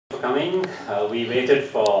coming. We waited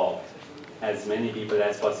for as many people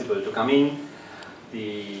as possible to come in.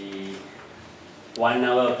 The 1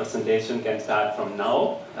 hour presentation can start from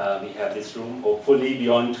now. We have this room hopefully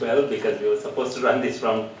beyond 12 because we were supposed to run this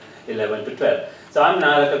from 11 to 12. So I'm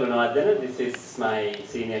Nalaka Gunawardene. This is my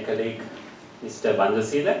senior colleague, Mr.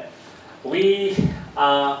 Banduseela. We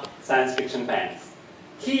are science fiction fans.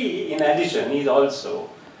 He, in addition, is also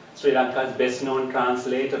Sri Lanka's best-known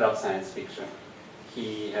translator of science fiction.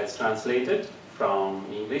 He has translated from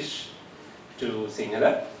English to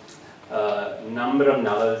SInhala a number of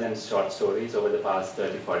novels and short stories over the past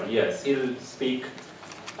 30-40 years. He'll speak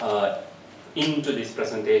into this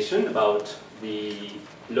presentation about the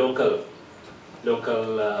local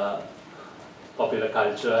popular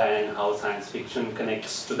culture and how science fiction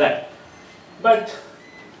connects to that. But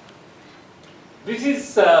this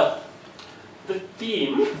is the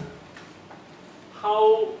theme,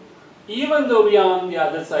 how even though we are on the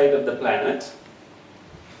other side of the planet,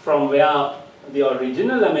 from where the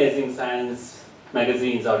original Amazing Science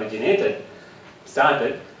magazines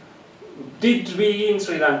started, did we in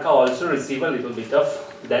Sri Lanka also receive a little bit of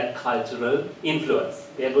that cultural influence?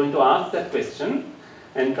 We are going to ask that question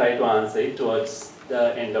and try to answer it towards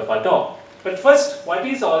the end of our talk. But first, what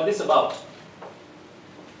is all this about?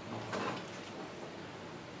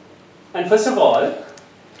 And first of all,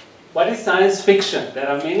 what is science fiction? There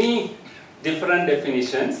are many different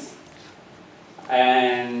definitions,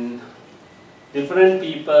 and different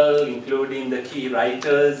people, including the key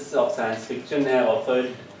writers of science fiction, have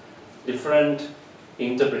offered different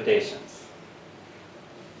interpretations.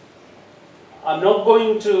 I'm not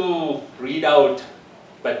going to read out,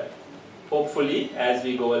 but hopefully as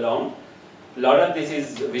we go along, a lot of this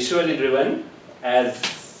is visually driven, as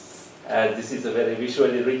this is a very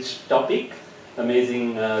visually rich topic.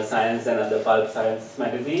 Amazing Science and other Pulp Science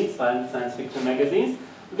magazines, science fiction magazines.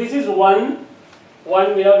 This is one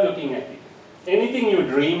way of looking at it. Anything you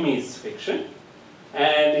dream is fiction,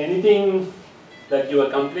 and anything that you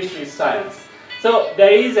accomplish is science. So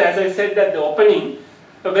there is, as I said at the opening,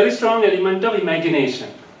 a very strong element of imagination.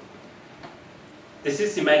 This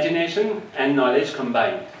is imagination and knowledge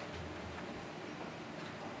combined.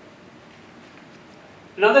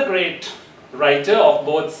 Another great writer of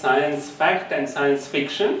both science fact and science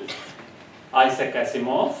fiction, Isaac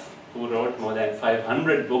Asimov, who wrote more than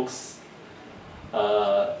 500 books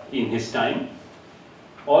in his time,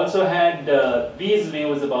 also had these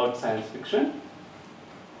views about science fiction.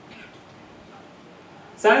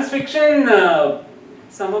 Science fiction,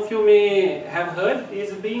 some of you may have heard,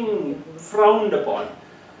 is being frowned upon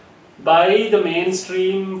by the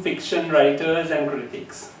mainstream fiction writers and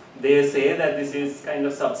critics. They say that this is kind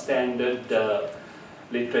of substandard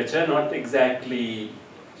literature, not exactly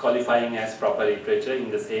qualifying as proper literature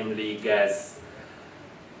in the same league as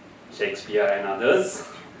Shakespeare and others,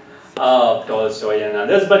 Tolstoy and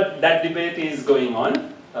others, but that debate is going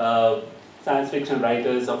on. Science fiction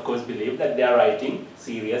writers, of course, believe that they are writing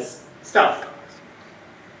serious stuff.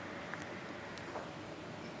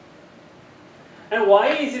 And why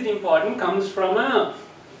is it important comes from a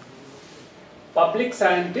public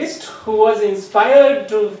scientist who was inspired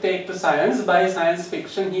to take to science by science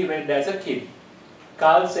fiction he read as a kid.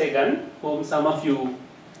 Carl Sagan, whom some of you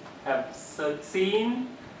have seen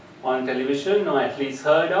on television or at least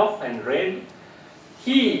heard of and read,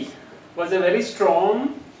 he was a very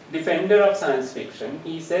strong defender of science fiction.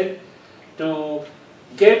 He said to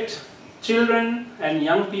get children and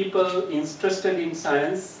young people interested in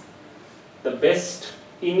science, the best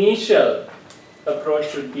initial approach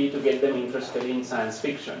should be to get them interested in science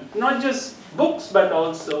fiction. Not just books, but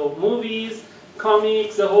also movies,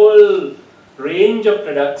 comics, the whole range of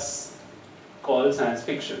products called science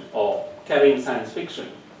fiction or carrying science fiction.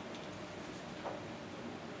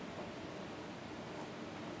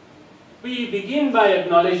 We begin by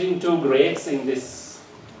acknowledging two greats in this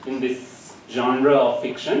genre of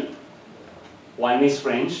fiction. One is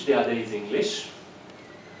French, the other is English.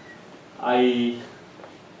 I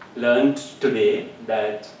learned today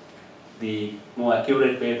that the more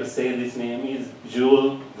accurate way to say this name is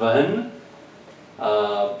Jules Verne,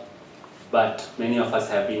 but many of us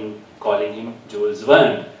have been calling him Jules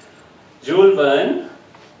Verne. Jules Verne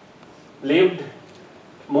lived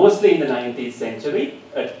mostly in the 19th century,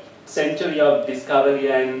 a century of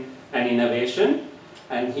discovery and innovation,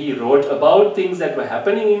 and he wrote about things that were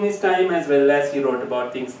happening in his time as well as he wrote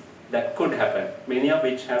about things that could happen, many of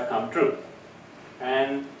which have come true.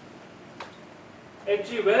 And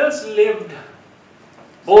H.G. Wells lived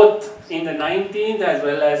both in the 19th as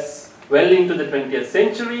well into the 20th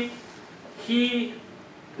century. He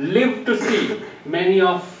lived to see many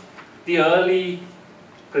of the early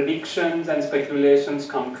predictions and speculations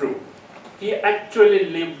come true. He actually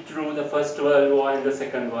lived through the First World War and the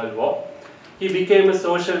Second World War. He became a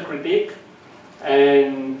social critic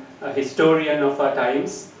and a historian of our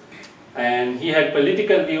times, and he had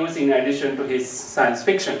political views in addition to his science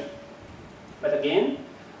fiction. But again,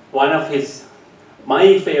 one of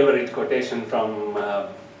my favorite quotation from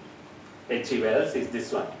H.G. Wells is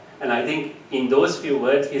this one. And I think in those few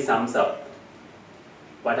words he sums up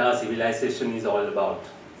what our civilization is all about.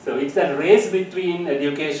 So it's that race between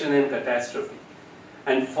education and catastrophe.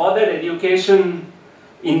 And for that education,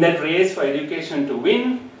 in that race for education to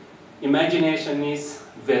win, imagination is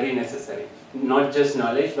very necessary. Not just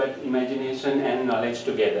knowledge, but imagination and knowledge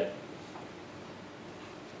together.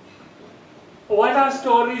 What are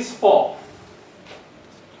stories for?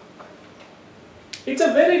 It's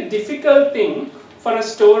a very difficult thing for a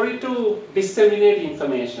story to disseminate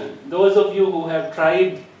information. Those of you who have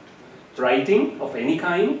tried writing of any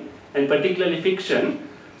kind, and particularly fiction,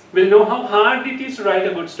 will know how hard it is to write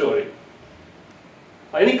a good story.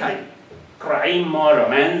 Or any kind. Crime or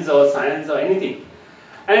romance or science or anything.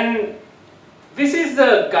 And this is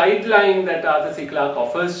the guideline that Arthur C. Clarke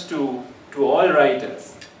offers to all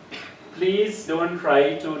writers. Please don't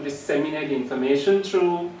try to disseminate information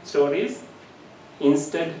through stories.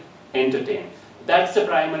 Instead, entertain. That's the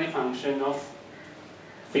primary function of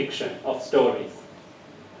fiction, of stories.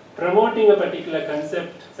 Promoting a particular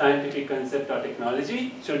concept, scientific concept or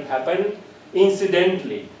technology should happen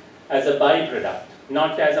incidentally as a byproduct,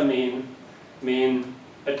 not as a main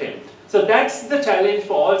attempt. So that's the challenge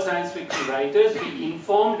for all science fiction writers, be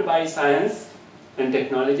informed by science and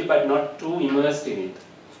technology but not too immersed in it.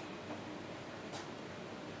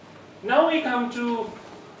 Now we come to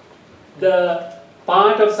the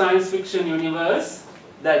part of science fiction universe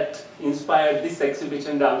that inspired this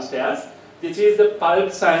exhibition downstairs, which is the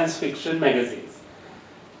Pulp Science Fiction magazines.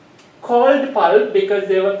 Called pulp because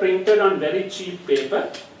they were printed on very cheap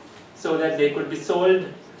paper so that they could be sold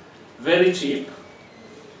very cheap,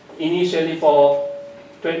 initially for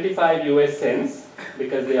 25 US cents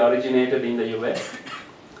because they originated in the US.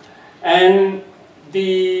 And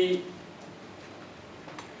the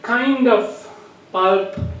kind of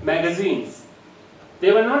pulp magazines,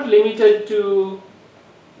 they were not limited to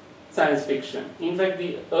science fiction. In fact,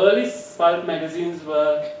 the early pulp magazines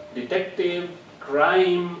were detective,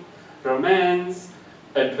 crime, romance,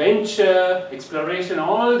 adventure, exploration,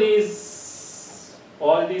 all these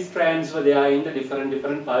strands were there in the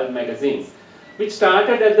different pulp magazines, which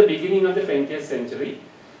started at the beginning of the 20th century,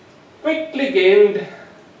 quickly gained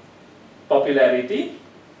popularity.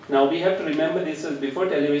 Now we have to remember this was before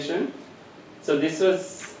television, so this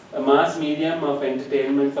was a mass medium of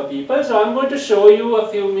entertainment for people. So I'm going to show you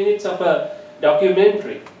a few minutes of a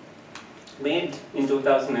documentary made in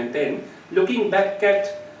 2010, looking back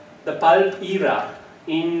at the pulp era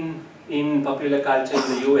in popular culture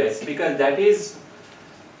in the US, because that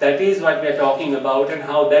is what we are talking about and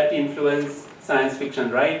how that influenced science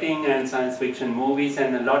fiction writing and science fiction movies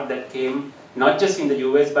and a lot that came not just in the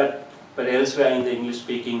US but elsewhere in the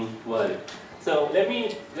English-speaking world. So let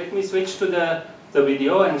me switch to the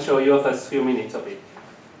video and show you a first few minutes of it.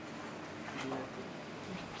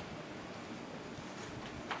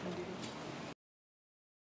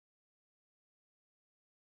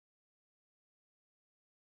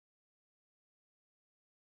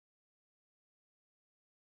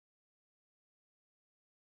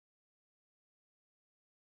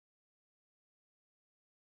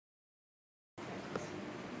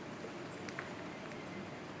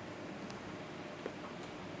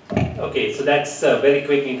 Okay, so that's a very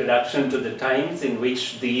quick introduction to the times in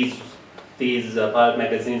which these pulp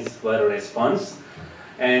magazines were a response.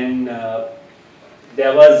 And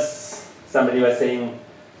there was, somebody was saying,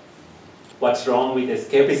 what's wrong with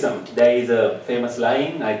escapism? There is a famous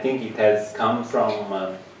line, I think it has come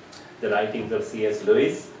from the writings of C.S.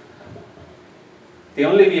 Lewis. The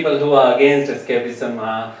only people who are against escapism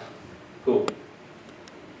are who?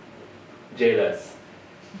 Jailers.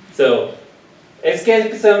 So,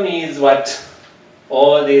 escapism is what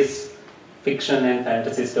all these fiction and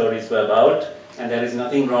fantasy stories were about, and there is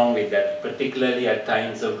nothing wrong with that, particularly at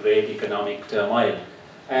times of great economic turmoil.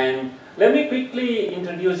 And let me quickly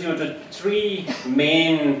introduce you to three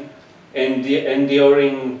main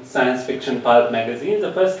enduring science fiction pulp magazines.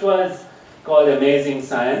 The first was called Amazing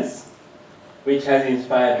Science, which has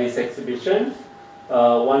inspired this exhibition.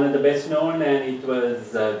 One of the best known, and it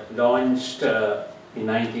was launched in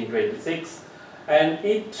 1926. And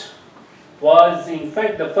it was, in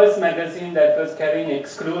fact, the first magazine that was carrying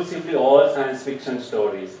exclusively all science fiction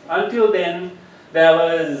stories. Until then, there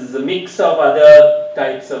was a mix of other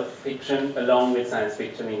types of fiction along with science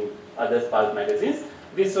fiction in other pulp magazines.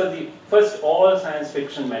 This was the first all science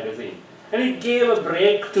fiction magazine. And it gave a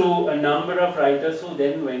break to a number of writers who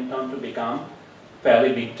then went on to become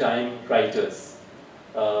fairly big time writers,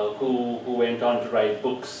 who went on to write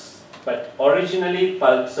books. But originally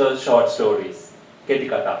pulps were short stories,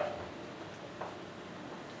 ketikata.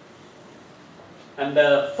 And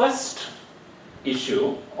the first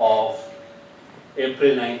issue of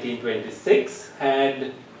April 1926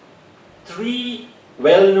 had three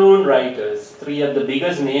well-known writers, three of the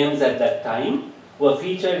biggest names at that time, were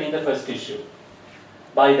featured in the first issue.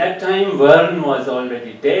 By that time, Verne was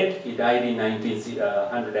already dead. He died in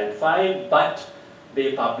 1905, but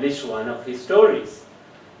they published one of his stories,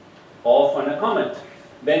 Off on a Comet.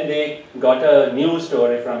 Then they got a new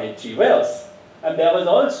story from H.G. Wells. And there was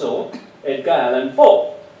also Edgar Allan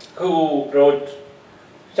Poe, who wrote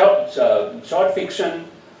short fiction,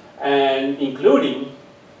 and including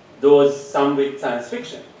those, some with science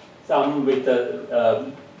fiction, some with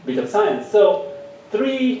a bit of science. So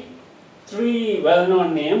three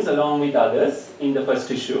well-known names along with others in the first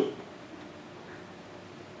issue.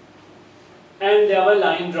 And there were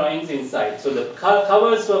line drawings inside. So the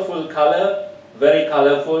covers were full color, very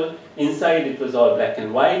colorful. Inside it was all black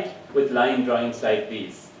and white with line drawings like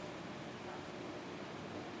these.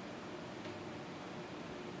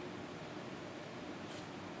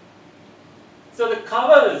 So the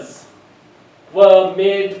covers were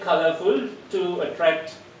made colorful to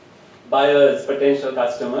attract buyers, potential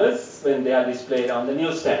customers, when they are displayed on the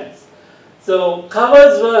newsstands. So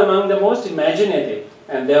covers were among the most imaginative,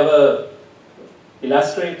 and there were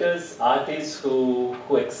illustrators, artists who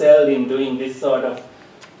excelled in doing this sort of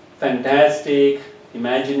fantastic,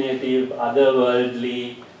 imaginative,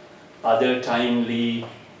 otherworldly, other-timely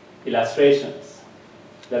illustrations.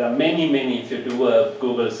 There are many, if you do a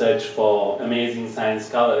Google search for amazing science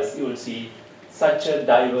covers, you will see such a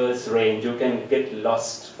diverse range. You can get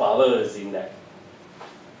lost for hours in that.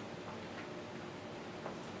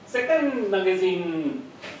 Second magazine,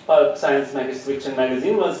 Pulp Science Fiction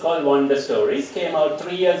magazine, was called Wonder Stories, came out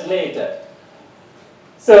 3 years later.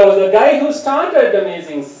 So the guy who started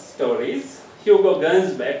Amazing Stories, Hugo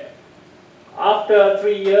Gernsback, after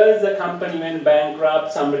 3 years the company went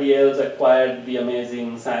bankrupt, somebody else acquired the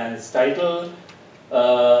Amazing Science title,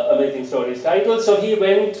 Amazing Stories title, so he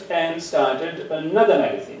went and started another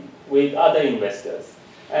magazine with other investors,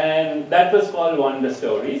 and that was called Wonder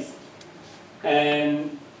Stories,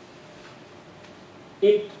 and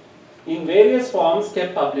it in various forms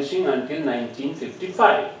kept publishing until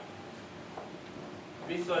 1955.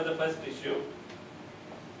 This was the first issue,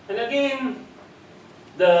 and again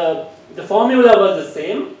the formula was the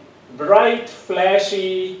same: bright,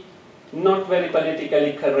 flashy, not very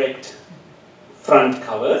politically correct front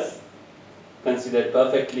covers, considered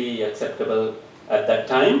perfectly acceptable at that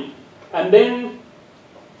time, and then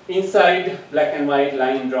inside black and white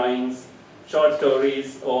line drawings, short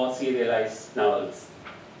stories or serialized novels.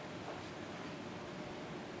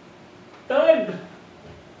 Third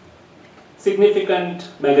significant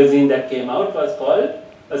magazine that came out was called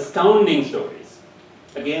Astounding Stories.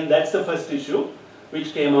 Again, that's the first issue,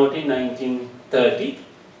 which came out in 1930,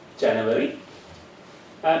 January.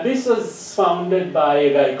 This was founded by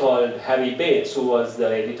a guy called Harry Bates, who was the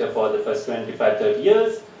editor for the first 25-30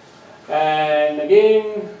 years. And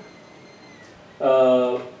again,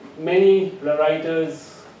 many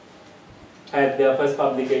writers had their first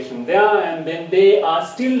publication there, and then they are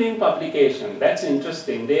still in publication. That's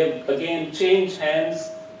interesting. They've again changed hands,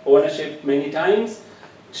 ownership many times,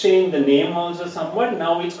 changed the name also somewhat.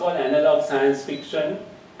 Now it's called Analog Science Fiction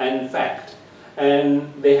and Fact.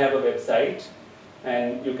 And they have a website,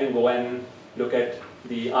 and you can go and look at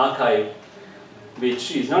the archive,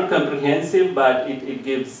 which is not comprehensive, but it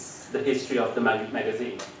gives the history of the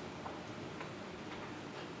magazine.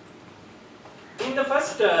 In the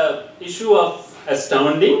first issue of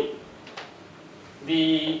Astounding,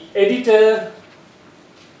 the editor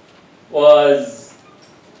was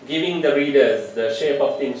giving the readers the shape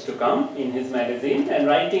of things to come in his magazine, and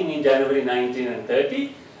writing in January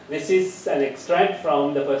 1930. This is an extract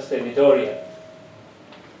from the first editorial,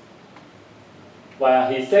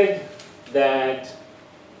 where he said that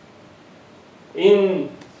in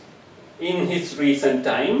his recent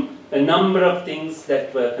time, a number of things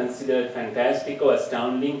that were considered fantastic or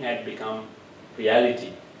astounding had become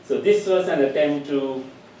reality. So this was an attempt to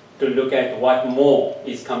look at what more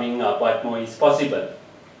is coming up, what more is possible.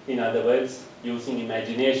 In other words, using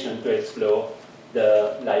imagination to explore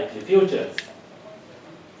the likely futures.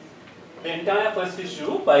 The entire first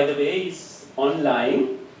issue, by the way, is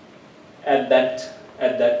online at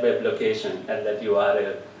at that web location, at that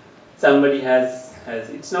URL. Somebody has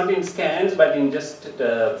it's not in scans, but in just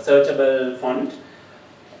searchable font.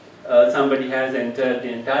 Somebody has entered the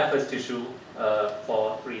entire first issue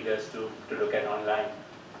for readers to look at online.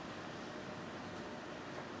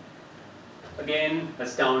 Again,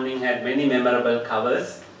 Astounding had many memorable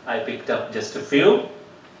covers. I picked up just a few.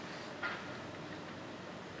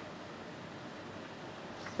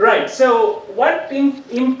 Right, so what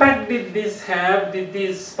impact did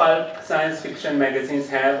these pulp science fiction magazines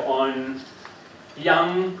have on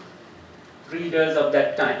young readers of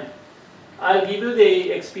that time? I'll give you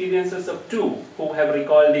the experiences of two who have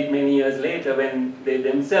recalled it many years later when they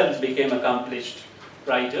themselves became accomplished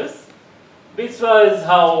writers. This was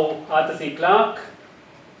how Arthur C. Clarke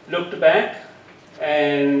looked back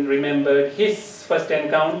and remembered his first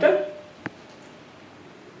encounter.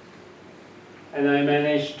 And I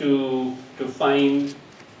managed to find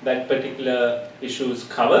that particular issue's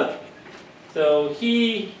cover. So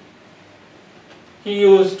he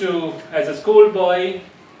used to, as a schoolboy,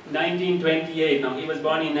 1928, now he was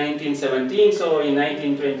born in 1917, so in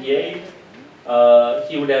 1928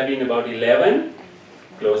 he would have been about 11,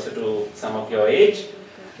 closer to some of your age,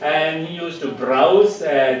 and he used to browse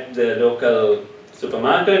at the local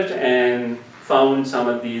supermarket and found some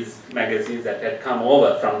of these magazines that had come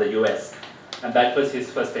over from the US. And that was his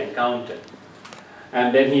first encounter.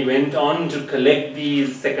 And then he went on to collect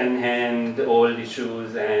these second-hand old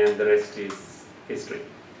issues, and the rest is history.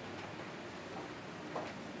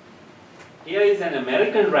 Here is an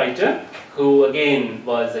American writer who again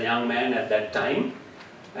was a young man at that time,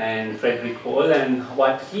 and Frederick Hall, and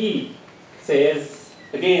what he says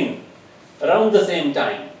again around the same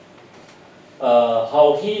time,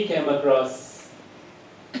 how he came across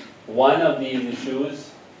one of these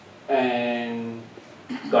issues and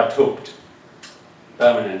got hooked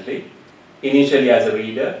permanently, initially as a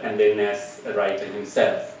reader and then as a writer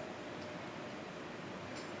himself.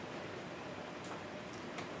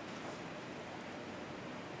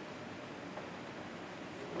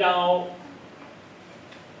 Now,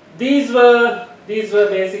 these were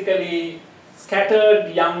basically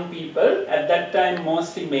scattered young people, at that time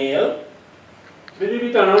mostly male. A little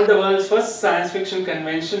bit around the world's first science fiction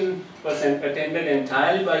convention was attended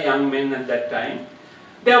entirely by young men at that time.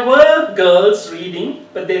 There were girls reading,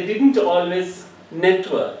 but they didn't always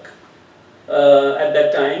network at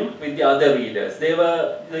that time with the other readers. They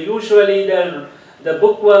were usually the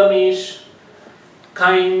bookwormish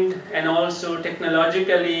kind and also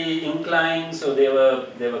technologically inclined, so they were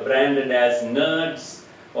branded as nerds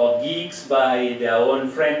or geeks by their own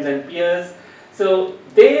friends and peers. So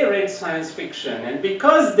they read science fiction, and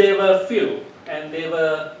because they were few and they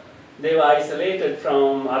were isolated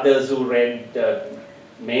from others who read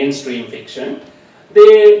mainstream fiction,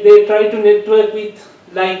 they tried to network with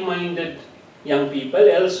like-minded young people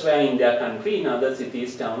elsewhere in their country, in other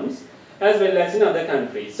cities, towns, as well as in other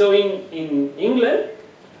countries. So in England,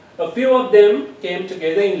 a few of them came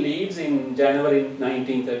together in Leeds in January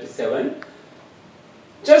 1937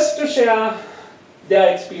 just to share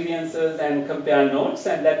their experiences and compare notes,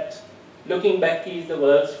 and that, looking back, is the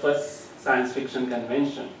world's first science fiction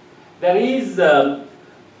convention. There is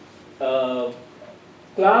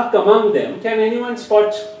Clarke among them. Can anyone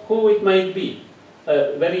spot who it might be?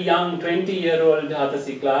 A very young 20-year-old Arthur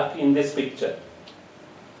C. Clarke in this picture.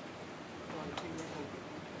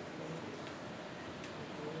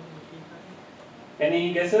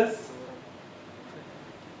 Any guesses?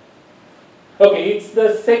 Okay, it's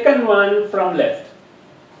the second one from left.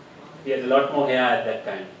 He had a lot more hair at that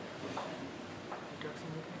time.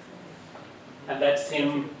 And that's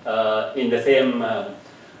him in the same,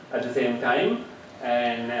 at the same time,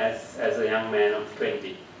 and as a young man of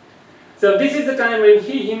 20. So this is the time when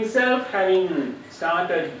he himself, having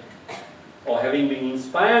started or having been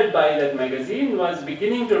inspired by that magazine, was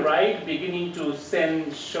beginning to write, beginning to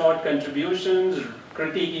send short contributions,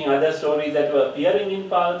 critiquing other stories that were appearing in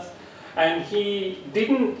Pulps. And he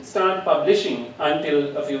didn't start publishing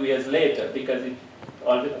until a few years later, because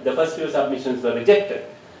the first few submissions were rejected,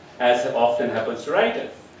 as often happens to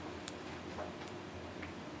writers.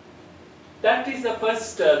 That is the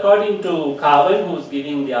first, according to Carven, who's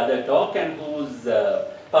giving the other talk and whose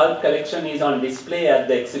pulp collection is on display at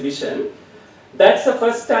the exhibition. That's the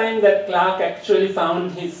first time that Clarke actually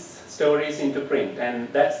found his stories into print,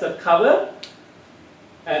 and that's the cover,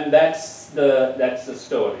 and that's the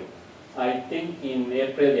story. I think in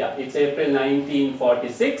April, yeah, it's April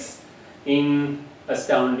 1946 in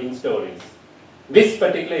Astounding Stories. This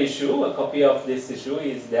particular issue, a copy of this issue,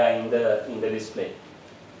 is there in the display.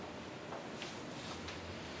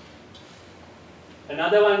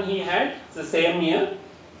 Another one he had, the same year,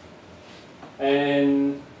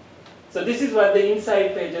 And so this is what the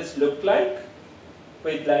inside pages look like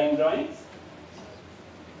with line drawings.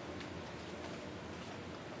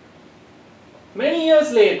 Many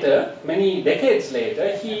years later, many decades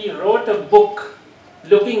later, he wrote a book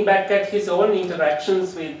looking back at his own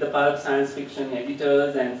interactions with the pulp science fiction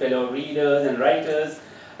editors and fellow readers and writers,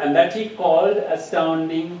 and that he called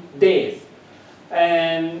Astounding Days.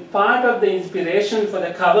 And part of the inspiration for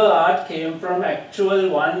the cover art came from actual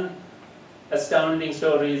one Astounding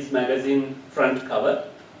Stories magazine front cover,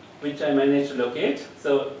 which I managed to locate.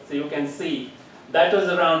 So you can see that was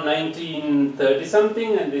around 1930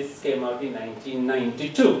 something, and this came out in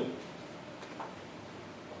 1992.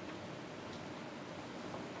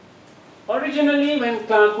 Originally, when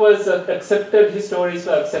Clarke was accepted, his stories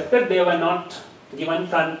were accepted, they were not given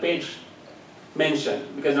front page mention,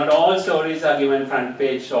 because not all stories are given front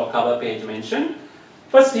page or cover page mention.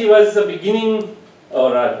 First, he was a beginning,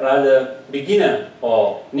 or rather beginner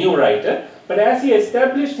or new writer, but as he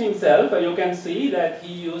established himself, you can see that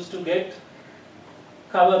he used to get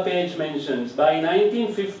cover page mentions. By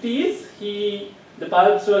 1950s, the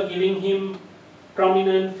pulps were giving him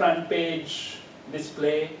prominent front page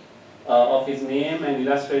display of his name, and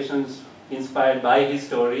illustrations inspired by his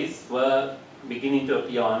stories were beginning to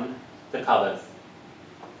appear on the covers.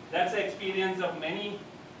 That's the experience of many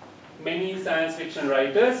science fiction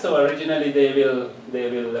writers. So originally they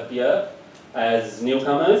will appear as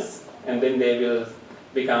newcomers, and then they will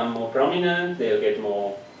become more prominent, they'll get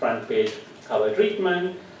more front page cover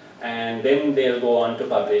treatment, and then they'll go on to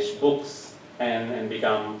publish books and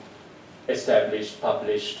become established,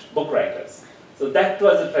 published book writers. So that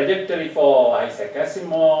was a trajectory for Isaac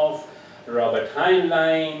Asimov, Robert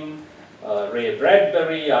Heinlein, Ray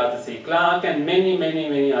Bradbury, Arthur C. Clarke, and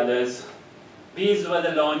many others. These were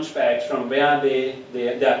the launch pads from where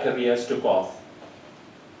their careers took off.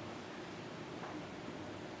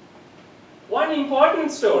 One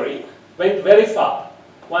important story went very far,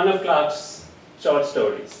 one of Clarke's short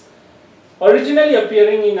stories. Originally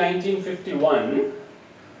appearing in 1951,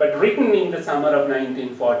 but written in the summer of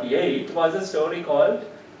 1948, was a story called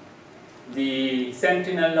The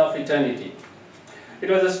Sentinel of Eternity. It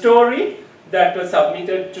was a story that was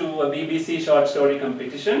submitted to a BBC short story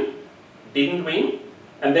competition, didn't win,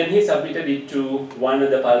 and then he submitted it to one of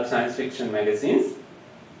the pulp science fiction magazines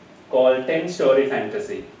called 10 Story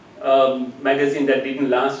Fantasy, a magazine that didn't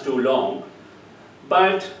last too long.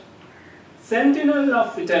 But Sentinel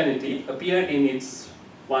of Eternity appeared in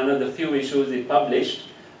one of the few issues it published,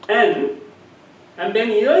 and then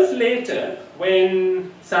years later,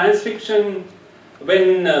 when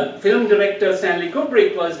film director Stanley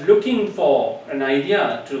Kubrick was looking for an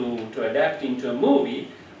idea to adapt into a movie,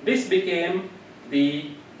 this became the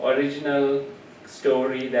original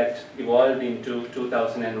story that evolved into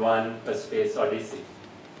 2001: A Space Odyssey.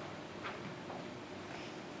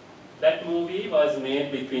 That movie was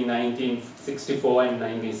made between 1964 and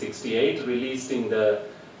 1968, released in the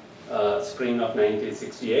spring of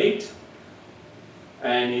 1968,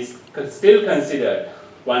 and is still considered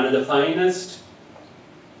one of the finest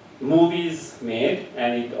movies made,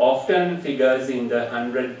 and it often figures in the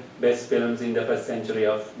 100 best films in the first century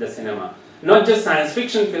of the cinema. Not just science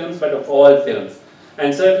fiction films, but of all films.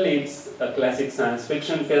 And certainly it's a classic science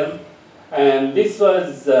fiction film. And this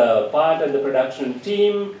was part of the production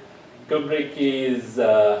team. Kubrick is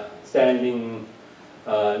standing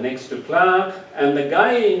next to Clarke, and the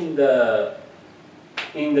guy in the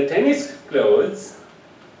tennis clothes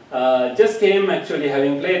just came, actually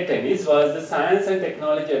having played tennis, was the science and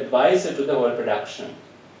technology advisor to the whole production.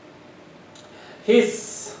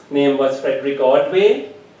 His name was Frederick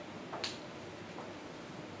Ordway,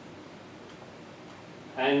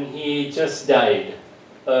 and he just died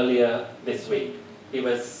earlier this week. He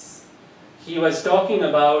was talking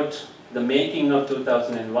about the making of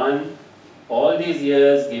 2001, all these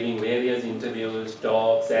years giving various interviews,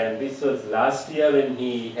 talks, and this was last year when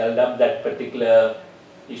he held up that particular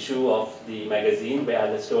issue of the magazine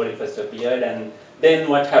where the story first appeared. And then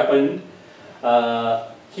what happened,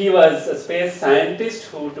 he was a space scientist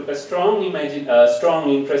who took a strong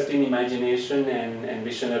interest in imagination and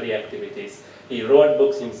visionary activities. He wrote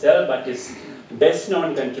books himself, but his best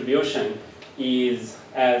known contribution is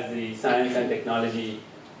as the science and technology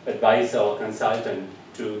advisor or consultant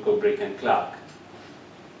to Kubrick and Clarke.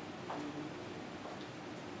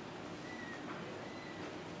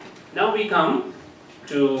 Now we come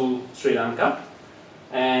to Sri Lanka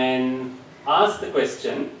and ask the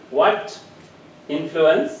question, what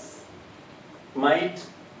influence might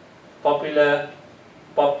popular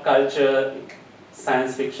pop culture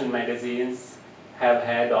science fiction magazines have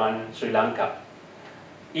had on Sri Lanka?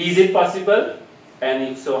 Is it possible? And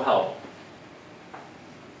if so, how?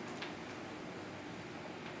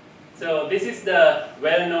 So this is the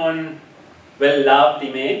well-known, well-loved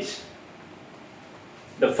image.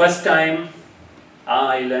 The first time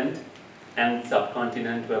our island and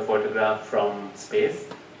subcontinent were photographed from space,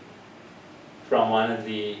 from one of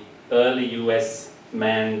the early US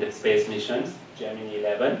manned space missions, Gemini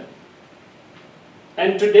 11.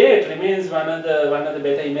 And today it remains one of the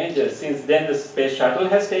better images. Since then the space shuttle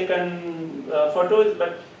has taken photos,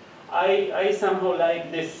 but I somehow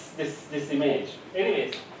like this image.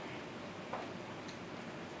 Anyways,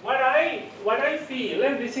 what I feel,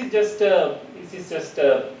 and this is just a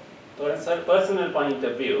personal point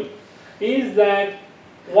of view, is that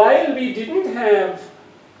while we didn't have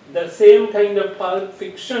the same kind of pulp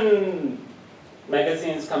fiction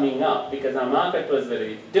magazines coming up, because our market was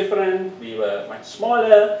very different, we were much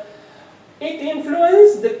smaller, it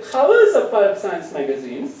influenced the covers of pulp science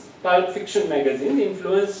magazines, pulp fiction magazines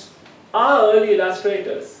influenced our early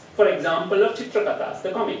illustrators. For example, of Chitrakathas,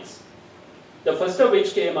 the comics. The first of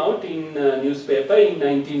which came out in newspaper in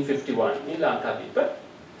 1951 in Lanka paper,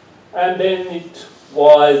 and then it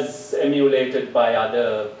was emulated by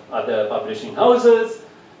other publishing houses,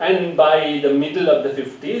 and by the middle of the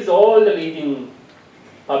 50s, all the leading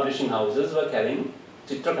publishing houses were carrying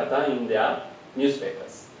Chitrakatha in their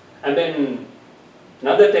newspapers. And then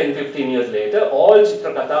another 10-15 years later, all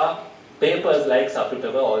Chitrakatha papers like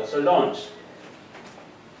Saputa were also launched.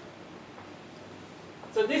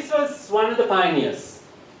 So this was one of the pioneers,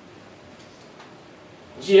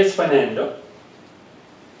 G.S. Fernando,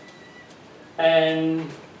 and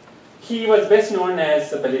he was best known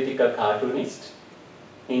as a political cartoonist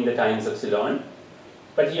in the times of Ceylon,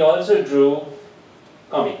 but he also drew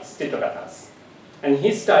comics, Chitrakathas, and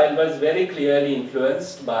his style was very clearly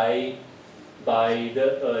influenced by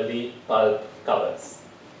the early pulp covers.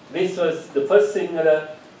 This was the first singular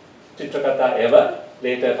Chitrakatha ever,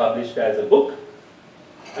 later published as a book.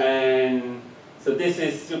 And so this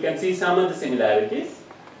is, you can see some of the similarities.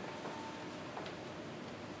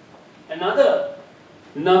 Another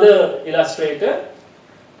illustrator,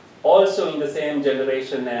 also in the same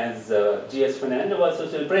generation as G.S. Fernando, was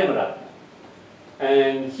Susil Premaratne.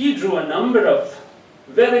 And he drew a number of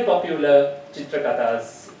very popular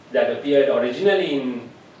Chitrakathas that appeared originally in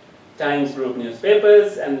Times Group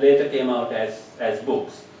newspapers and later came out as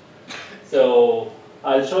books. So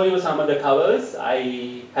I'll show you some of the covers.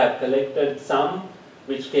 I have collected some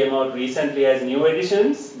which came out recently as new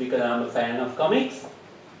editions because I'm a fan of comics.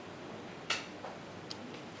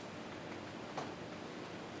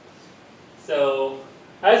 So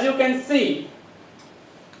as you can see,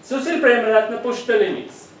 Susil Premaratne pushed the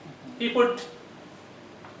limits. He put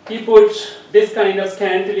this kind of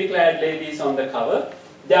scantily clad ladies on the cover.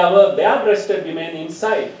 There were bare-breasted women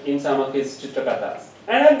inside in some of his Chitrakathas.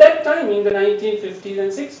 And at that time, in the 1950s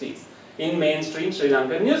and 60s, in mainstream Sri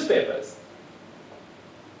Lankan newspapers.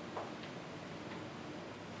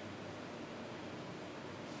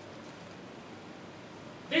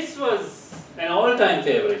 This was an all-time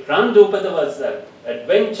favorite. Ram Dupata was an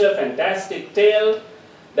adventure, fantastic tale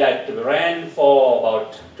that ran for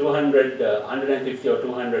about 150 or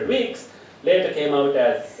 200 weeks. Later came out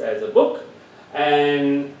as a book.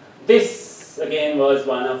 And this, again, was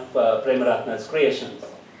one of Premaratne's creations.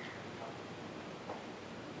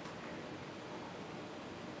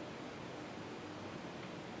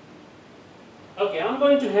 Okay, I'm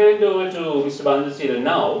going to hand over to Mr. Banduseela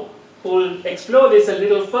now, who will explore this a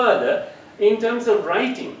little further in terms of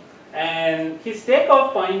writing. And his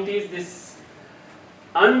takeoff point is this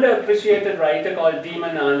underappreciated writer called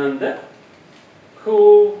Deeman Ananda,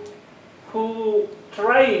 who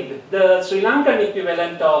tried the Sri Lankan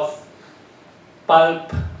equivalent of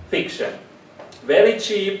pulp fiction. Very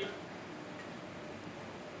cheap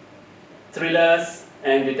thrillers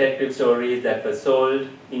and detective stories that were sold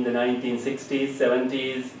in the 1960s,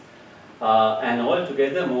 70s, and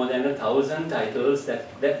altogether more than 1,000 titles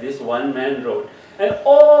that this one man wrote. And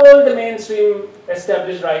all the mainstream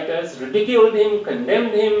established writers ridiculed him,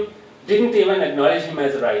 condemned him, didn't even acknowledge him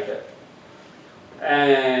as a writer.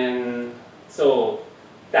 And so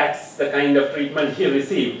that's the kind of treatment he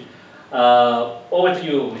received. Over to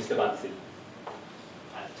you, Mr. Banduseela.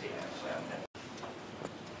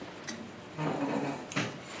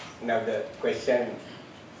 Now the question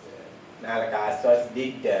Nalaka asked was,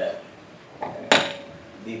 did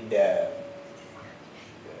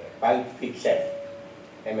pulp fiction,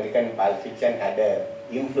 American pulp fiction, had an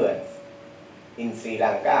influence in Sri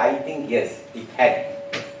Lanka? I think yes, it had,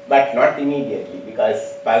 but not immediately,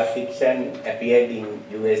 because pulp fiction appeared in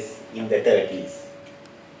US in the 30s.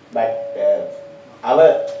 But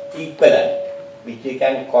our equivalent, which we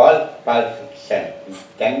can call Pulp Fiction, it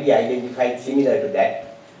can be identified similar to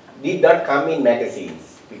that, did not come in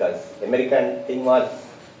magazines, because American thing was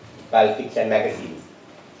Pulp Fiction magazines.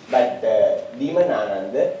 But Demon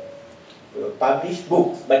Anand published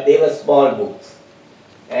books, but they were small books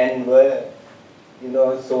and were,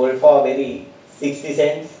 sold for very 60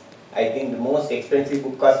 cents. I think the most expensive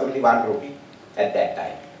book cost only 1 rupee at that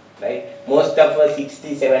time, right? Most of were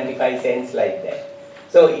 60, 75 cents like that.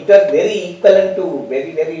 So it was very equivalent to,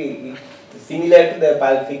 very similar to the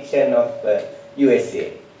Pulp Fiction of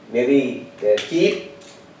USA. Very cheap,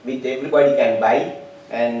 which everybody can buy,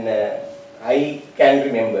 and I can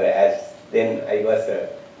remember as then I was a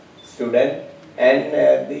student, and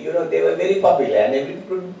they were very popular and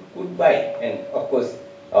everybody could buy. And of course,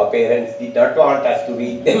 our parents did not want us to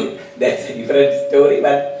read them. That's a different story,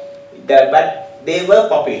 but they were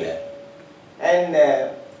popular. And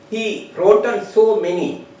he wrote on so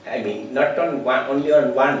many. I mean, not on one, only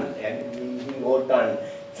on one. And he wrote on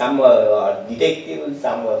some were detectives,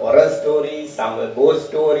 some were horror stories, some were ghost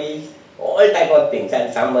stories, all type of things,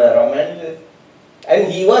 and some were romances.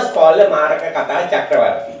 And he was called a Maraka Katha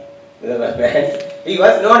Chakravarti. He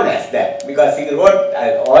was known as that because he wrote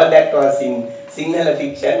all that was in SInhala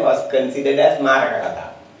fiction was considered as Maraka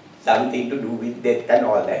Katha, something to do with death and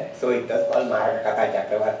all that. So it was called Maraka Katha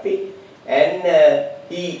Chakravarti. And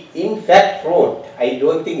he in fact wrote, I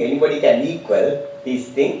don't think anybody can equal this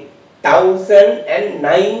thing,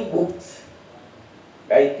 1009 books.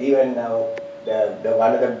 Right? Even now, the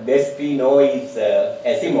one of the best we know is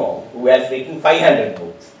Asimov, who has written 500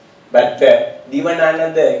 books. But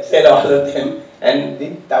Devananand excelled all of them and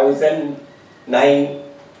did 1009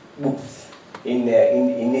 books in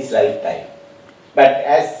his lifetime. But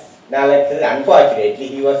as Nalaka, unfortunately,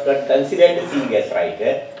 he was not considered a serious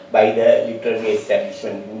writer by the literary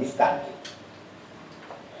establishment in this country.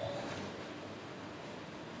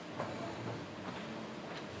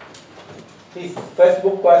 His first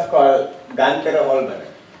book was called Gantara Holmana.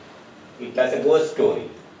 It was a ghost story.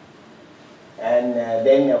 And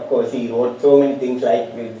then, of course, he wrote so many things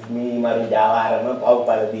like Me, Maru Javarama, Pau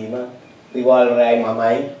Paladima, Revolver I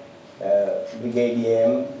Mamai, Brigadier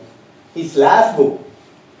M. His last book,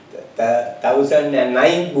 the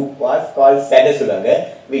 1009 book, was called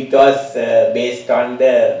Sadasulaga, which was based on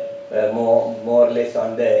the, more or less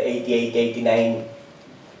on the 88-89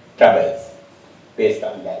 troubles, based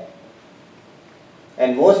on that.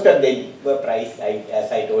 And most of them were priced,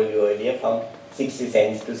 as I told you earlier, from 60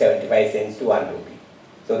 cents to 75 cents to 1 rupee,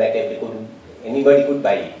 so that anybody could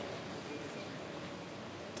buy it.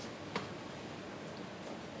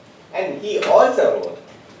 And he also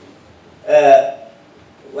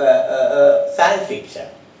wrote science fiction.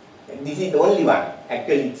 This is the only one.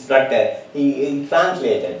 Actually, it's not. He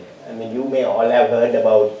translated. I mean, you may all have heard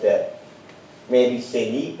about Mary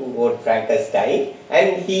Shelley, who wrote Frankenstein,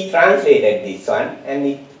 and he translated this one, and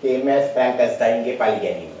it came as Frankenstein Ke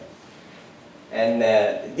Paliganima. And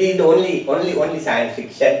this is the only science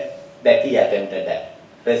fiction that he attempted at.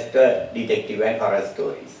 Rest were detective and horror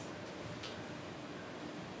stories.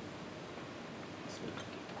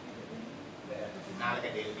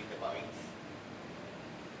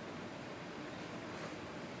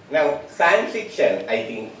 Now, science fiction, I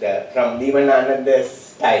think, from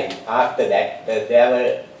Devanananda's time, after that, there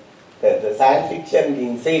were the science fiction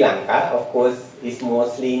in Sri Lanka, of course, is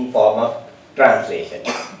mostly in form of translation.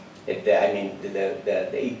 It came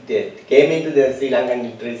into the Sri Lankan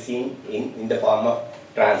literary scene in the form of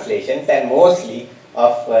translations, and mostly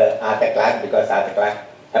of Arthur Clarke, because Arthur Clarke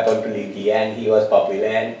happened to live here and he was popular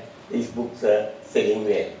and his books are selling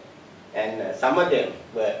well. And some of them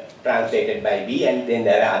were translated by B, and then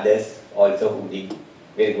there are others also who did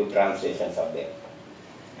very good translations of them.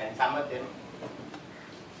 And some of them,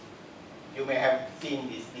 you may have seen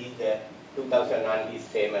this, 2001, his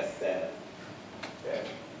famous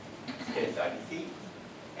Space Odyssey,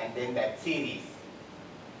 and then that series,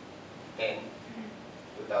 10,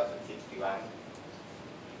 2061,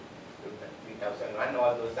 3001,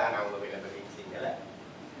 all those are now available in SInhala.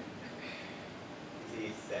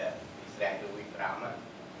 This is Random Drama.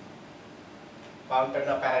 Fountain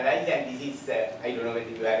of Paradise, and this is, I don't know whether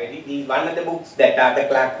you are ready, this is one of the books that Arthur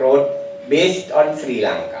Clarke wrote based on Sri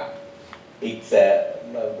Lanka. It's,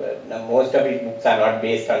 most of his books are not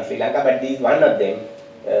based on Sri Lanka, but this is one of them.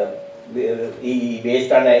 He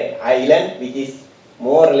based on an island which is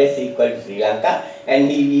more or less equal to Sri Lanka,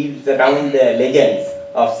 and he weaves around the legends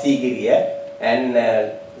of Sigiriya and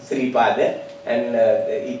Sripada, and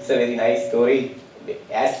it's a very nice story.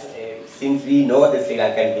 As since we know the Sri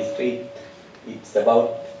Lankan history, it's around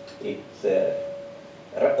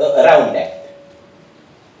that.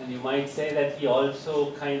 And you might say that he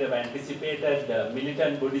also kind of anticipated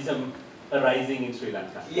militant Buddhism arising in Sri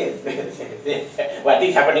Lanka. Yes, yes. What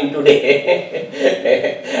is happening today?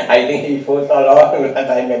 I think he foresaw a long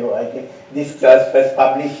time ago. I think this was first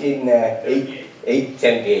published in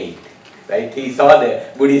 878. Right? He saw the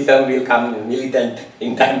Buddhism will come militant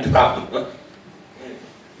in time to come.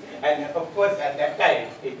 And of course, at that time,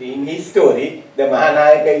 in his story, the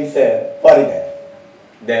Mahanayaka is a foreigner.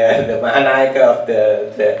 The Mahanayaka of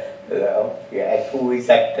who is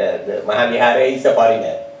at the Mahavihara is a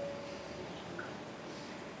foreigner.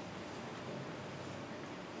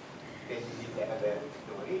 This is another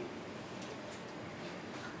story.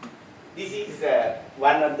 This is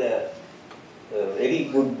one of the very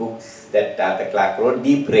good books that Arthur Clarke wrote,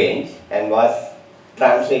 Deep Range, and was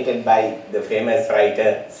translated by the famous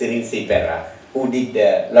writer Cyril C. Perra, who did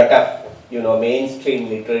a lot of mainstream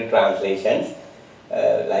literary translations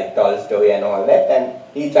like Tolstoy and all that, and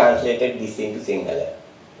he translated this into SInhala,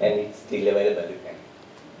 and it's still available.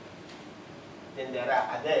 Then there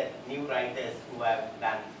are other new writers who have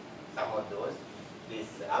done some of those. This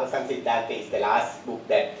Avasam Siddhanta is the last book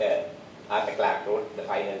that Arthur Clarke wrote, the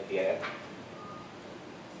final theorem.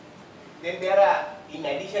 Then there are, in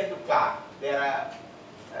addition to Clarke, there are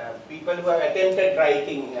people who have attempted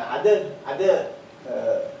writing other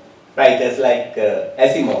writers like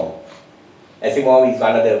Asimov. Asimov is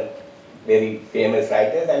one of the very famous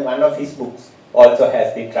writers, and one of his books also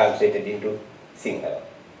has been translated into SInhala.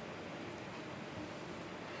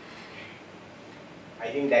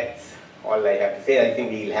 I think that's all I have to say. I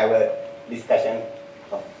think we will have a discussion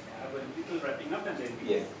of. Have a little wrapping up and then.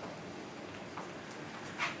 Yes.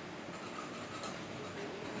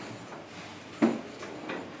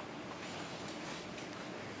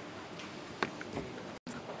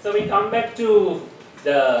 So we come back to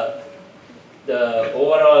the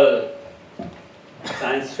overall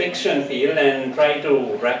science fiction field and try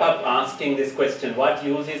to wrap up asking this question: what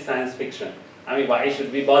use is science fiction? I mean, why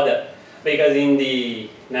should we bother? Because in the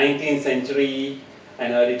 19th century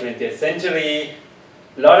and early 20th century,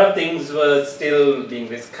 a lot of things were still being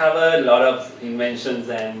discovered, a lot of inventions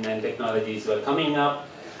and technologies were coming up.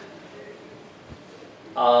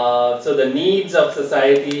 So the needs of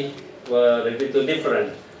society were a little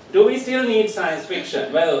different. Do we still need science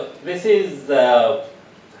fiction? Well, this is,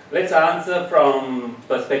 let's answer from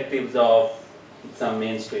perspectives of some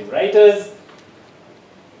mainstream writers.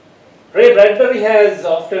 Ray Bradbury has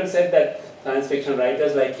often said that science fiction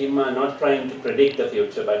writers like him are not trying to predict the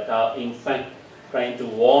future, but are in fact trying to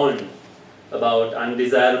warn about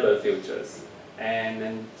undesirable futures.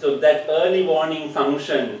 And so that early warning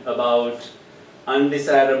function about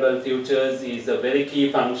undesirable futures is a very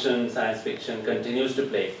key function science fiction continues to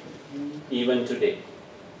play, even today.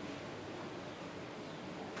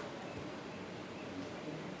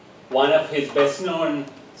 One of his best known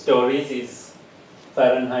stories is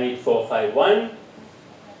Fahrenheit 451,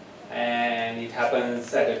 and it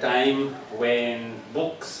happens at a time when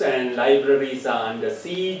books and libraries are under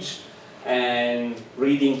siege and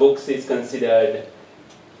reading books is considered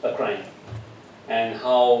a crime, and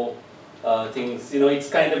how things, it's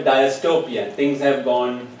kind of dystopian. Things have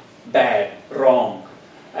gone bad, wrong,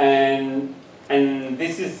 and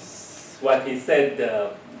this is what he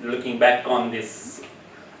said, looking back on this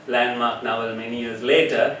landmark novel many years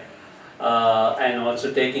later, and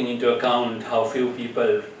also taking into account how few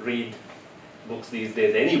people read books these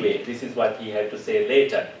days anyway. This is what he had to say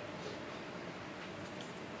later.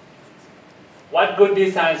 What good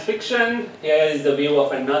is science fiction? Here is the view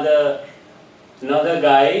of another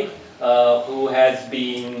guy who has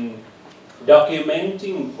been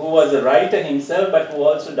documenting, who was a writer himself but who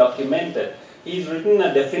also documented. He's written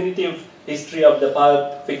a definitive history of the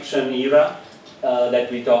pulp fiction era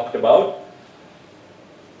that we talked about.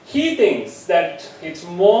 He thinks that it's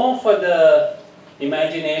more for the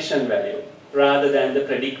imagination value rather than the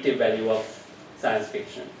predictive value of science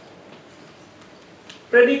fiction.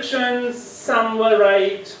 Predictions, some were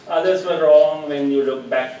right, others were wrong when you look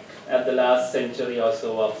back at the last century or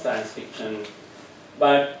so of science fiction.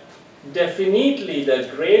 But definitely the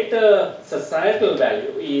greater societal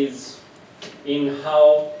value is in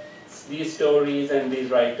how these stories and these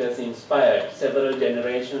writers inspired several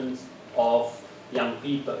generations of young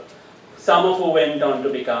people, some of who went on to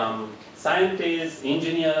become scientists,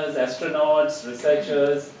 engineers, astronauts,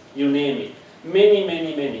 researchers, you name it. Many,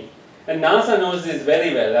 many, many. And NASA knows this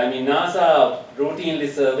very well. I mean, NASA routinely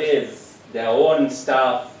surveys their own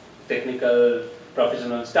staff, technical,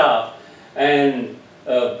 professional staff, and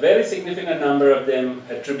a very significant number of them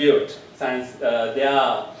attribute science,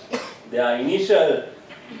 their initial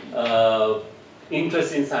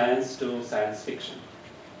interest in science to science fiction.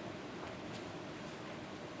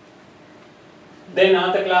 Then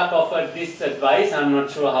Arthur Clarke offered this advice. I'm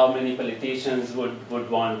not sure how many politicians would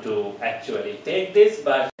want to actually take this,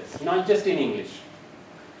 but it's not just in English.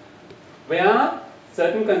 Where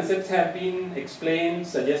certain concepts have been explained,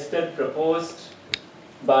 suggested, proposed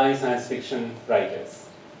by science fiction writers,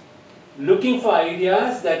 looking for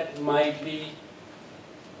ideas that might be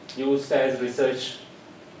used as research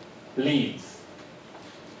leads.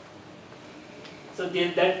 So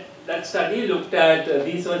that study looked at,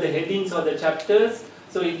 these were the headings of the chapters,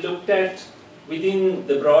 so it looked at within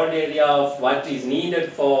the broad area of what is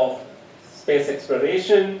needed for space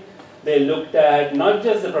exploration. They looked at not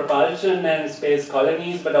just the propulsion and space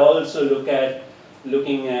colonies, but also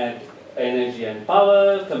looking at energy and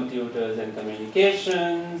power, computers and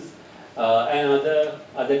communications, and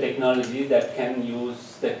other technologies that can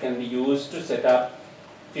be used to set up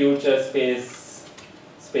future space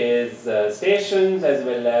stations, as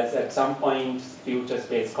well as at some point future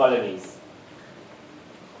space colonies.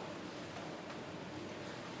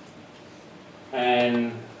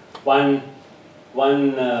 And one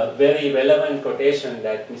very relevant quotation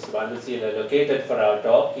that Mr. Banduseela located for our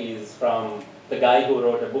talk is from the guy who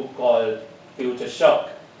wrote a book called Future Shock,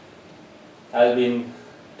 Alvin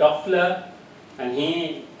Toffler, and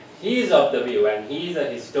he is of the view, and he's a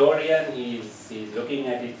historian, he's looking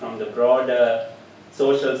at it from the broader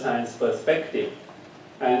social science perspective,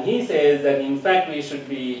 and he says that in fact we should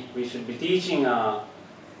be teaching our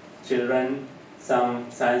children some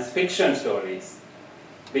science fiction stories,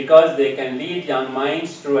 because they can lead young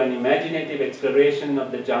minds through an imaginative exploration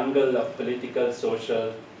of the jungle of political,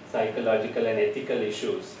 social, psychological and ethical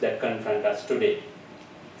issues that confront us today.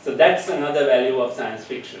 So that's another value of science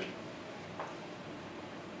fiction.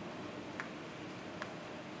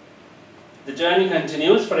 The journey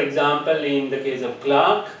continues. For example, in the case of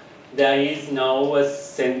Clarke, there is now a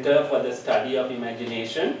center for the study of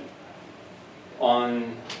imagination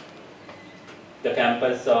on the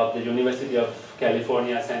campus of the University of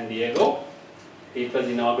California, San Diego. It was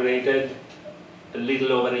inaugurated a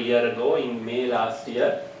little over a year ago in May last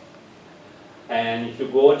year. And if you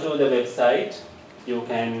go to the website, you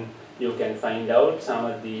can find out some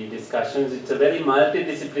of the discussions. It's a very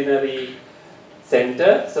multidisciplinary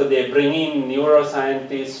center, so they bring in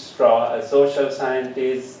neuroscientists, social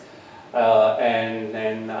scientists,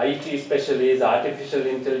 and IT specialists, artificial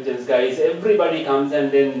intelligence guys. Everybody comes,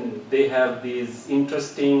 and then they have these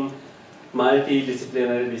interesting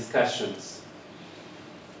multidisciplinary discussions.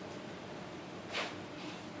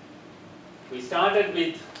 We started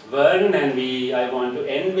with Vern, and I want to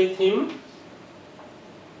end with him.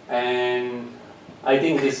 And I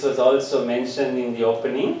think this was also mentioned in the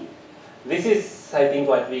opening. This is, I think,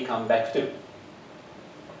 what we come back to.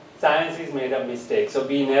 Science is made of mistakes, so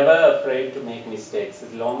be never afraid to make mistakes,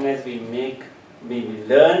 as long as we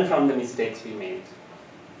learn from the mistakes we made.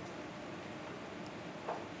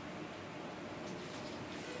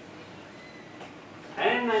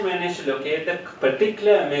 And I managed to locate the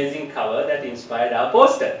particular amazing cover that inspired our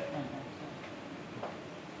poster.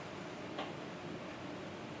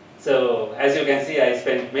 So, as you can see, I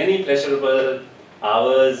spent many pleasurable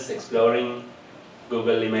hours exploring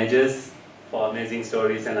Google Images for amazing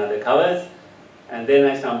stories and other covers, and then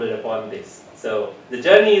I stumbled upon this. So, the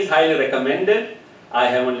journey is highly recommended. I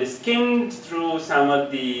have only skimmed through some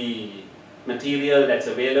of the material that's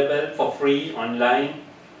available for free online.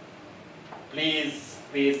 Please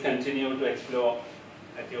continue to explore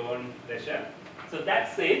at your own leisure. So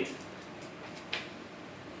that's it.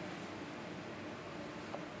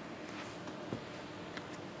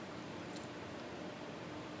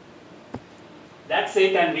 That's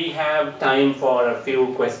it, and we have time for a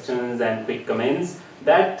few questions and quick comments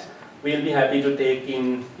that we'll be happy to take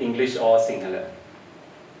in English or SInhala.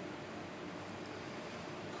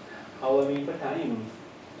 How are we for time?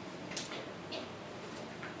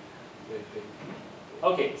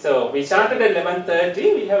 Okay, so we started at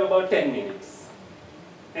 11:30, we have about 10 minutes.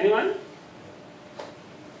 Anyone?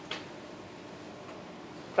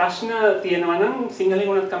 ප්‍රශ්න තියෙනවා නම් සිංහලෙන්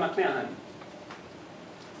වුණත් කමක් නෑ අහන්න.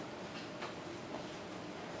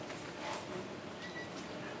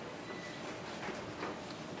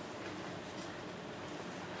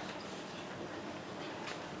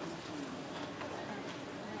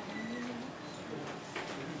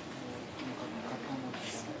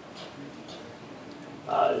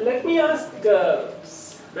 Let me ask,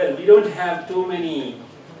 well, we don't have too many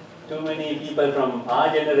people from our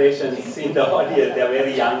generations in the audience, they are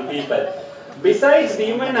very young people. Besides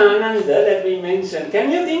Demon Ananda that we mentioned,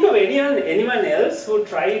 can you think of anyone else who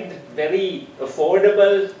tried very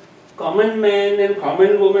affordable common man and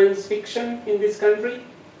common woman's fiction in this country?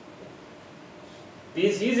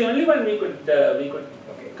 He's the only one we could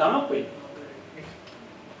come up with.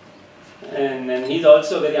 And he's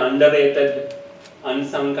also a very underrated,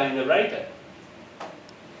 unsung kind of writer.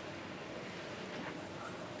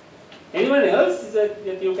 Anyone else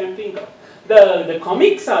that you can think of? The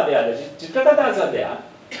comics are there, the Chitrakathas are there,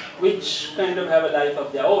 which kind of have a life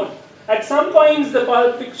of their own. At some points the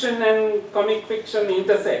pulp fiction and comic fiction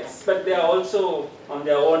intersects, but they are also on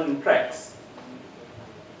their own tracks.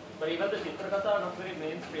 But even the Chitrakatha are not very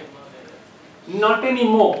mainstream. Not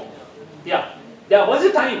anymore. Yeah. There was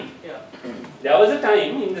a time. Yeah. There was a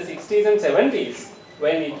time in the 60s and 70s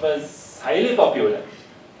when it was highly popular.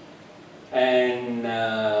 And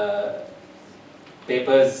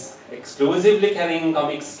papers exclusively carrying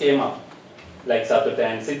comics came up, like Satutta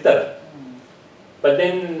and Sittara. But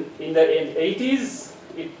then in the 80s,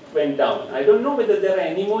 it went down. I don't know whether there are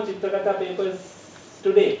any more Chitrakatha papers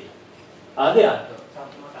today. Are there?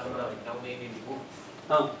 Now maybe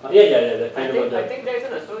books. Yeah. That kind of I think there is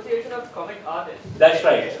an association of comic artists. That's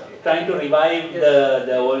right. Trying to revive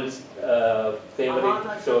the old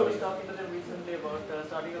favorite story. I was talking to them recently about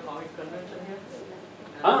starting a comic convention here.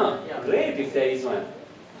 Yeah. Great if there is one.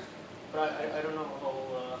 But I don't know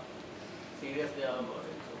how serious they are about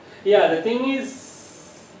it. So. Yeah, the thing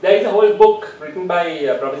is, there is a whole book written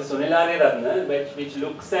by Professor Sunilare Ratna which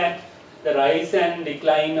looks at the rise and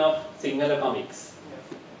decline of SInhala comics.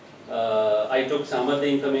 I took some of the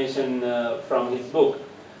information from his book.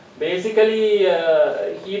 Basically,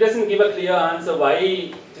 he doesn't give a clear answer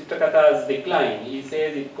why Chitrakatha's decline. He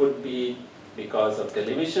says it could be because of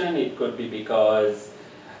television, it could be because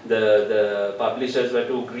the publishers were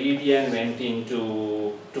too greedy and went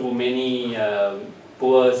into too many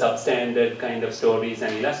poor, substandard kind of stories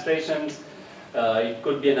and illustrations. It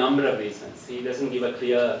could be a number of reasons. He doesn't give a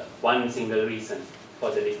clear one single reason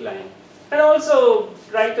for the decline. And also,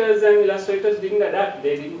 writers and illustrators didn't adapt.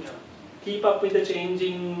 They didn't keep up with the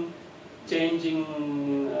changing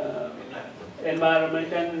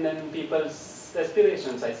environment and people's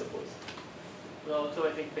aspirations, I suppose. So also,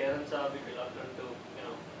 I think parents are a bit reluctant to,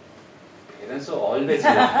 Parents are always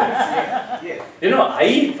reluctant. Yes.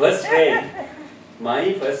 I first read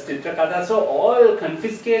my first Chitrakathas were all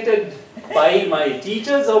confiscated by my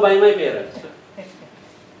teachers or by my parents.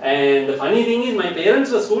 And the funny thing is, my parents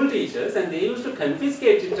were school teachers and they used to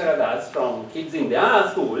confiscate Chitrakathas from kids in their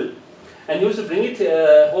school and used to bring it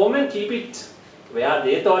home and keep it where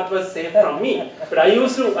they thought was safe from me. But I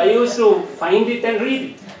used to find it and read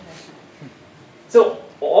it. So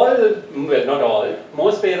not all,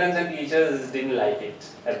 most parents and teachers didn't like it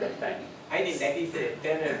at that time. I think that is a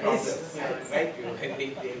general problem. Right?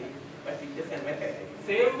 But it doesn't matter.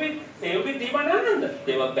 Same with Devanananda.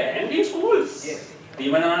 They were banned in schools. Yes.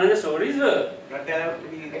 Devanananda stories were Not allowed to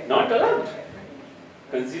be read. not allowed.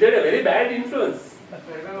 Considered a very bad influence. I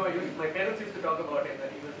remember my parents used to talk about him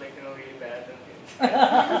that he was really bad.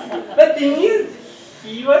 And The thing is,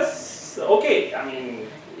 he was okay. I mean,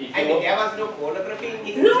 there was no pornography in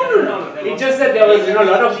his No. It's just that there was a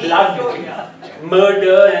lot of blood,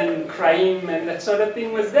 murder and crime and that sort of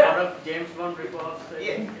thing was a there. lot of James Bond ripoffs.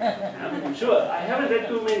 Yes. I'm sure. I haven't read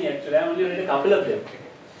too many actually. I only read a couple of them.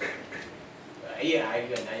 I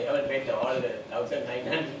haven't read all the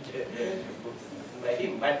 1,900 books by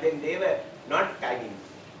him, but then they were not,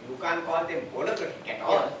 you can't call them pornographic at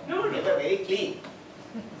all. No. They were very clean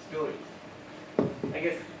stories. I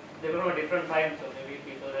guess they were from a different time, so maybe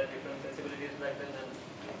people had different sensibilities back then, and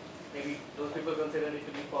maybe those people considered it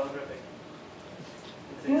to be pornographic.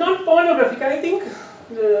 Not pornographic, I think.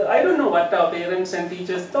 I don't know what our parents and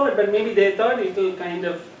teachers thought, but maybe they thought it will kind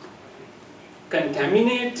of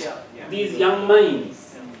contaminate these young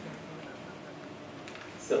minds.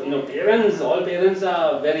 So, all parents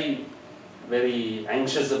are very, very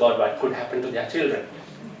anxious about what could happen to their children.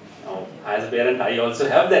 Now, as a parent, I also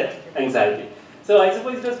have that anxiety. So, I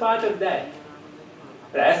suppose it was part of that.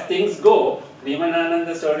 But as things go,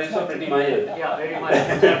 Devanananda stories were pretty mild. Yeah, very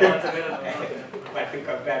mild. But to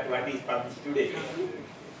compare to what is published today.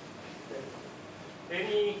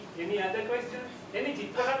 Any other questions? Any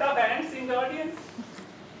Chitrakatha fans in the audience?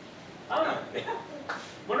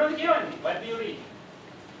 What do you read?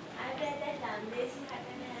 I read that Ravaya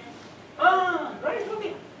Right,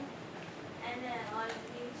 okay. and all the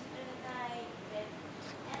new Chitrakatha I read.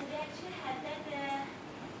 And they actually had that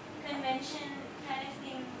convention kind of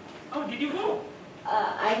thing. Oh, did you go?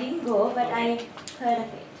 I didn't go, but I heard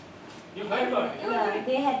of it. You heard about it? Yeah,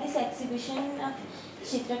 they had this exhibition of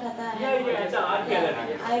Chitrakatha. Yeah, it's an art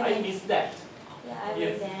gallery. I I went. missed that. Yeah, I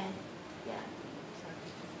Yes. went there. Yeah.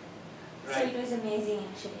 So Right. it was amazing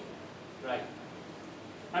actually. Right.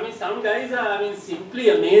 I mean, some guys are, I mean, simply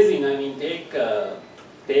amazing. I mean, take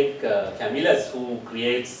Camillus, who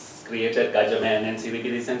created Gajaman and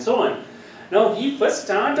Siribiris and so on. Now, he first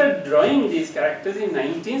started drawing these characters in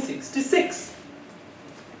 1966,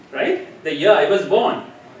 right? The year I was born.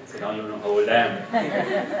 So now you know how old I am.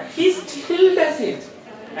 He still does it.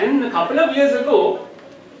 And a couple of years ago,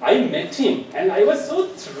 I met him and I was so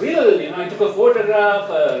thrilled. You know, I took a photograph,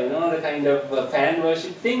 you know, the kind of fan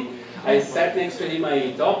worship thing. I sat next to him,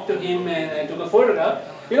 I talked to him and I took a photograph.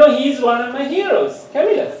 You know, he's one of my heroes,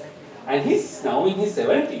 Camillus. And he's now in his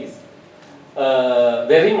 70s.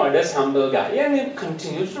 Very modest, humble guy, and he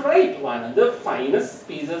continues to write one of the finest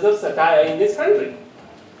pieces of satire in this country.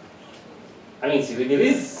 I mean,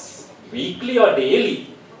 Siribiris, weekly or daily,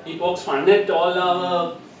 he pokes fun at all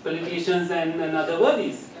our politicians and other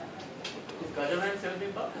worthies. Is Gajaman still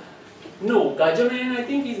being published? No, Gajaman, I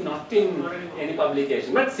think, is not in any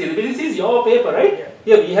publication. But Siribiris is your paper, right? Yeah.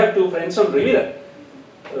 Here we have two friends from Rivera.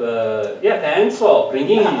 Yeah, thanks for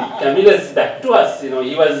bringing Camillus back to us. You know,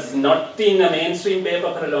 he was not in a mainstream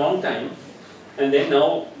paper for a long time, and then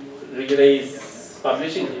now Rivera is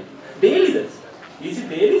publishing him. Daily this. Is it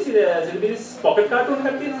daily? Siribiris pocket cartoon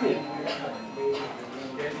cartoon?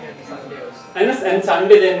 And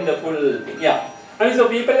Sunday then the full thing. Yeah. I mean, so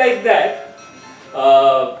people like that.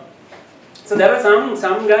 So there are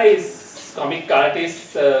some guys, comic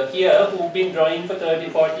artists here who've been drawing for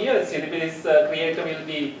 30-40 years. Siribiris creator will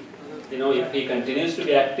be, you know, if he continues to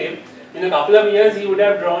be active, in a couple of years he would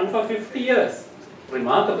have drawn for 50 years.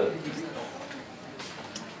 Remarkable.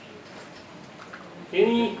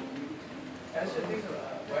 Any? I should think,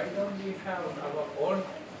 why don't we have our own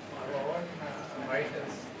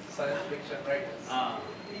writers, science fiction writers?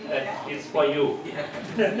 It's for you.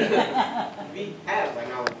 We have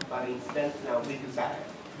now, for instance, now Banduseela.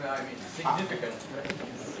 No, I mean significant.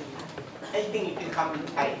 I think it will come in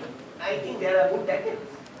time. I think there are good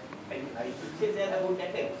attempts. I should say there are good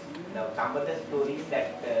attempts. Now, some of the stories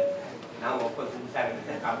that now, of course,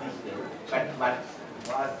 Banduseela is published them, but what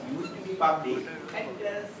was used to be published, and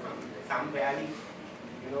there are some very,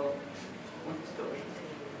 you know, good stories.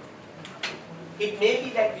 It may be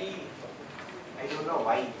that I don't know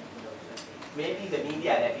why, maybe the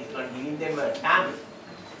media that is not giving them a chance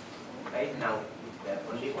right now. The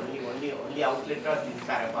only outlet was this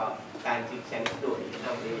Sarapa science fiction story.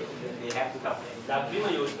 Now they have stopped.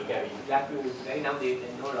 Lakrima used to carry. Right now they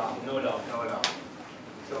no law.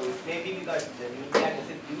 So it may be because the media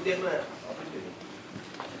doesn't give them an opportunity.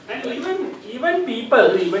 And even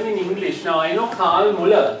people, even in English, now I know Carl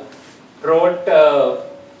Muller wrote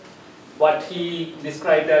what he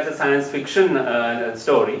described as a science fiction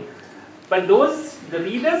story, but the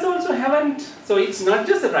readers also haven't, so it's not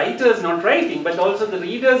just the writers not writing, but also the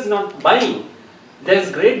readers not buying. There's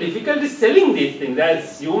great difficulty selling these things,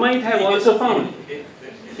 as you might have also found.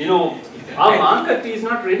 You know, our market is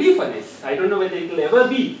not ready for this. I don't know whether it will ever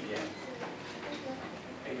be.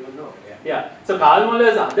 I don't know. Yeah, so Carl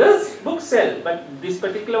Muller's others books sell, but this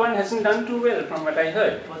particular one hasn't done too well from what I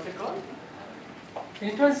heard. What's it called?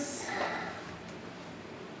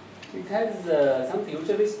 It has some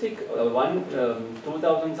futuristic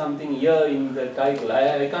 2000 something year in the title.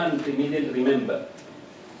 I can't immediately remember,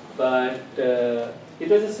 but it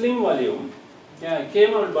was a slim volume. Yeah, it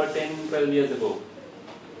came out about 10-12 years ago.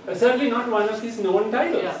 Certainly not one of his known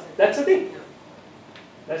titles. Yeah. That's the thing.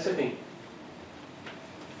 That's the thing.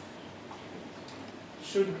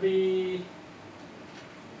 Should we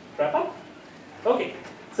wrap up? Okay.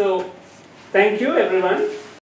 So, thank you everyone.